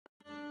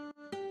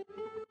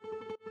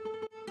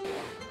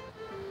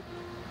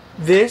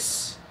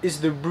This is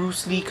the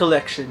Bruce Lee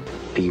collection.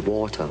 Be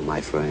water,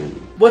 my friend.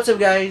 What's up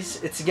guys,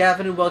 it's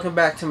Gavin and welcome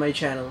back to my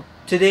channel.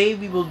 Today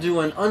we will do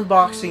an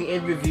unboxing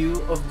and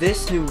review of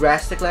this new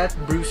Rastaclat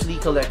Bruce Lee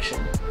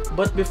collection.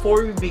 But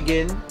before we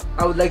begin,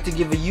 I would like to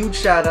give a huge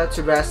shout out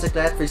to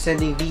Rastaclat for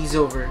sending these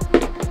over.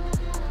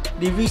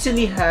 They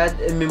recently had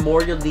a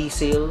Memorial Day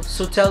sale,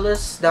 so tell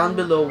us down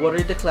below what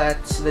are the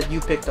clats that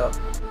you picked up.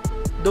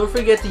 Don't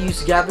forget to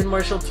use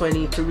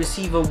GavinMarshall20 to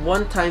receive a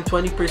one-time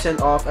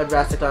 20% off at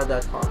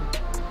Rastaclat.com.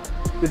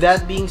 With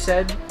that being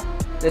said,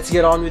 let's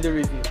get on with the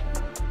review.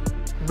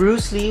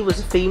 Bruce Lee was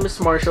a famous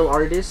martial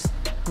artist,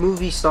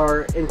 movie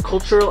star, and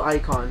cultural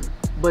icon,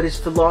 but his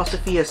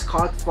philosophy has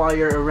caught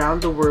fire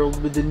around the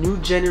world with the new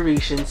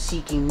generation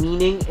seeking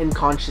meaning and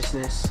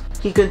consciousness.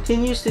 He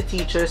continues to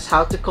teach us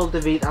how to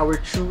cultivate our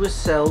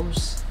truest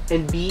selves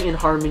and be in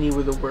harmony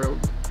with the world.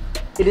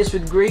 It is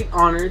with great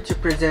honor to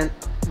present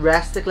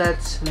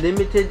Rastaclat's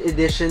limited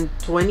edition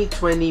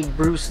 2020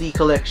 Bruce Lee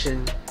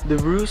collection. The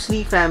Bruce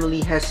Lee family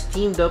has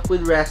teamed up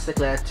with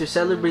Rastaclat to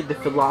celebrate the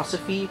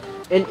philosophy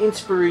and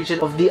inspiration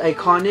of the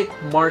iconic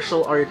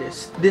martial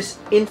artist. This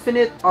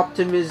infinite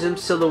optimism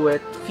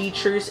silhouette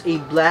features a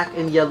black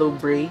and yellow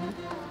braid,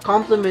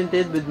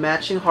 complemented with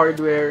matching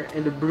hardware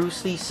and a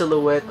Bruce Lee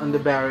silhouette on the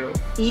barrel.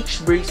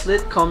 Each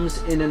bracelet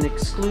comes in an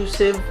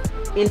exclusive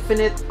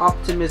Infinite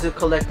Optimism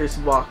collector's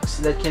box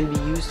that can be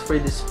used for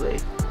display.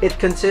 It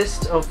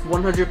consists of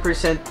 100%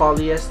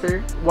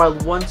 polyester, while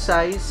one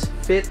size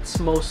fits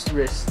most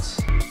wrists.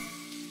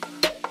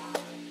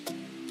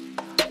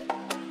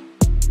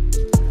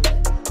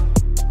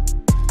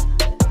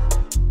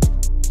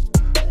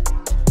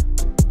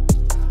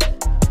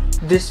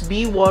 This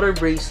BYRD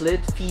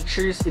bracelet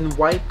features in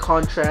white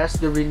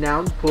contrast the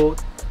renowned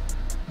quote,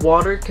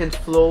 "Water can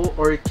flow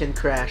or it can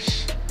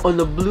crash," on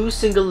a blue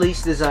single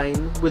lace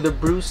design with a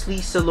Bruce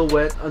Lee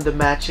silhouette on the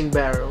matching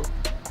barrel.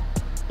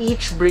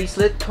 Each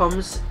bracelet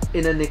comes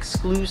in an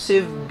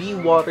exclusive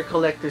BYRD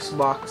collector's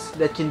box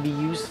that can be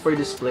used for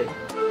display.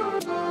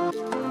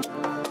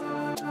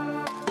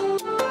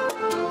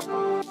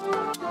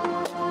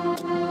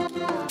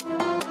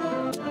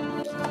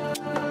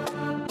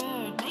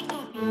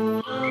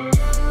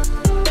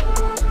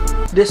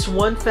 This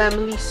one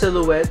family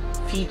silhouette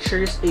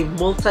features a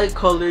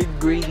multicolored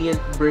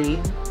gradient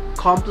braid,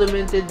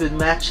 complemented with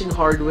matching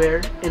hardware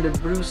and a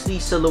Bruce Lee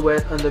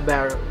silhouette on the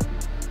barrel.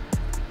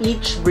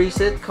 Each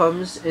bracelet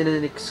comes in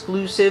an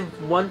exclusive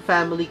one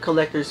family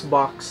collector's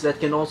box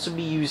that can also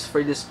be used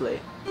for display.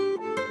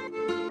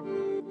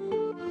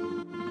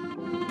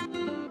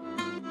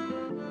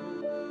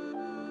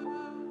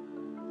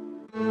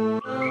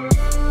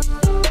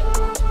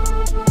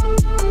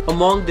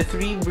 Among the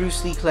three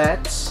Bruce Lee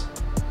clats,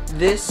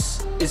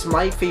 this is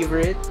my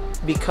favorite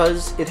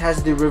because it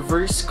has the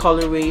reverse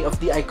colorway of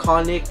the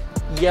iconic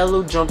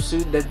yellow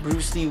jumpsuit that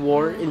Bruce Lee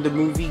wore in the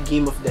movie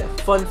Game of Death.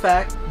 Fun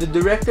fact, the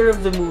director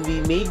of the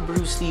movie made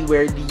Bruce Lee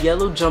wear the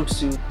yellow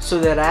jumpsuit so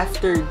that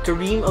after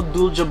Kareem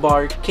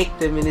Abdul-Jabbar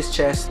kicked him in his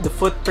chest, the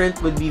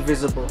footprint would be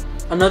visible.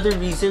 Another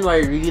reason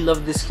why I really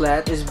love this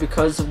clat is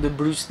because of the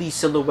Bruce Lee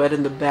silhouette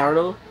in the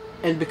barrel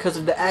and because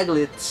of the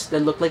aglets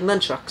that look like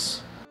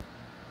nunchucks.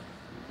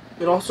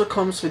 It also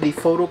comes with a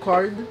photo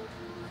card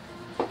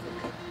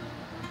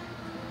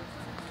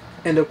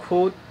and a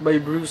quote by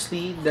Bruce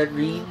Lee that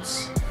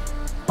reads,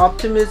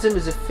 "Optimism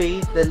is a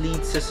faith that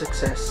leads to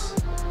success."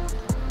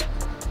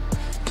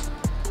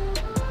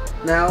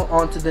 Now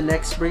on to the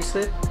next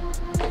bracelet.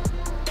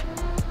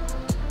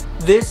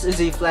 This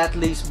is a flat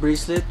lace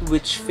bracelet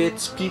which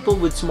fits people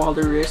with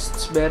smaller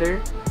wrists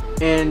better,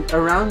 and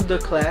around the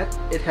clat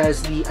it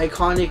has the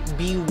iconic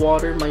 "Be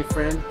water, my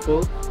friend"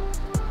 quote,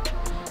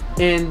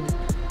 and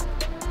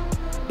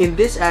in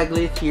this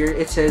aglet here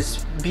it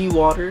says "Be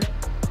water,"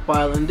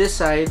 while on this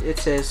side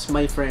it says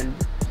 "my friend,"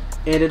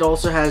 and it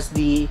also has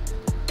the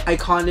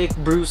iconic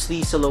Bruce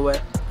Lee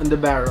silhouette on the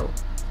barrel.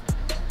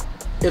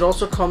 It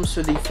also comes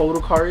with a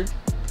photo card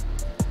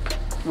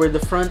where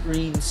the front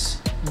reads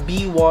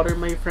 "Be water,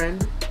 my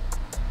friend,"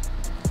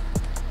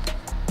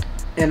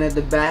 and at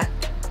the back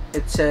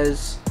it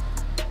says,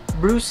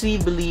 "Bruce Lee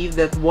believed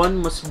that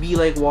one must be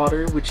like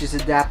water, which is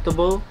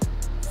adaptable,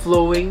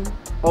 flowing,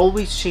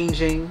 always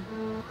changing,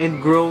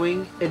 and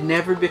growing, and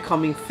never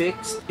becoming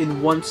fixed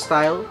in one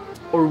style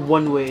or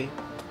one way.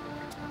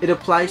 It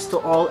applies to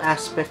all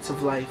aspects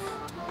of life.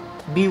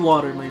 Be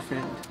water, my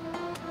friend."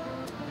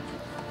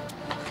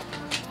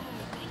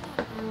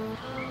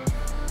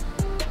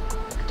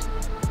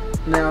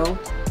 Now,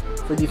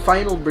 for the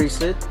final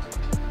bracelet,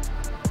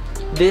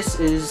 this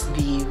is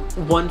the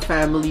one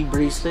family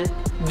bracelet.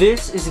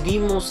 This is the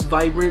most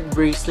vibrant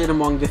bracelet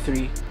among the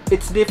three.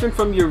 It's different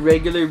from your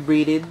regular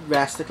braided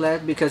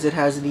Rastaclat because it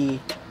has the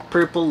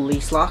purple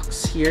lace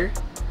locks here,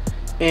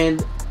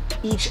 and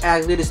each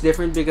aglet is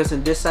different because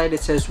on this side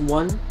it says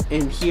one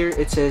and here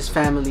it says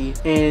family,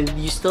 and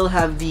you still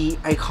have the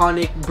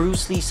iconic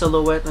Bruce Lee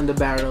silhouette on the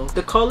barrel.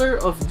 The color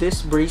of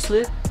this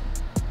bracelet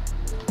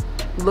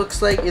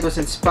looks like it was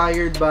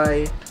inspired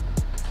by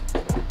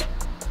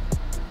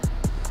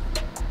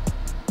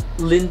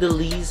Linda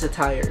Lee's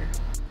attire.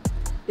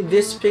 In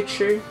this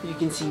picture, you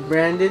can see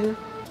Brandon,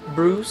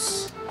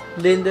 Bruce,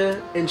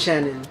 Linda, and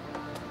Shannon.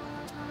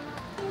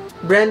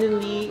 Brandon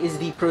Lee is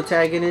the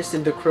protagonist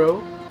in The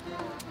Crow,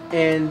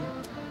 and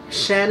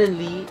Shannon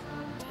Lee,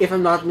 if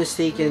I'm not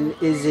mistaken,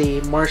 is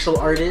a martial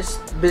artist,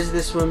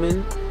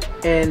 businesswoman,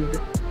 and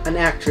an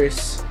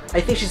actress.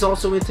 I think she's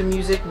also into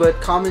music, but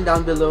comment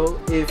down below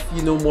if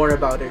you know more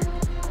about her.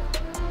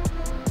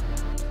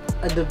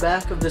 At the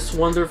back of this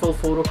wonderful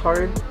photo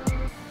card,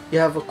 you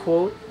have a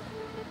quote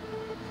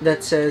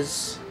that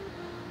says,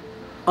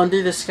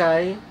 "Under the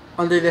sky,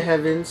 under the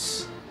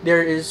heavens,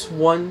 there is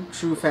one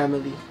true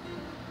family."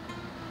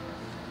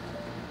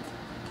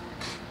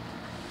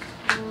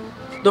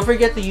 Don't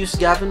forget to use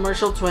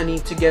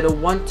GavinMarshall20 to get a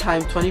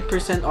one-time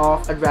 20%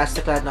 off at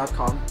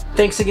Rastaclat.com.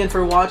 Thanks again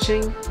for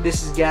watching.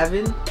 This is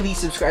Gavin. Please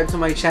subscribe to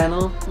my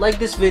channel, like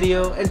this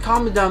video, and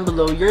comment down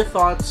below your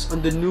thoughts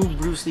on the new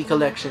Bruce Lee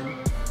collection.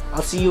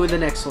 I'll see you in the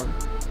next one.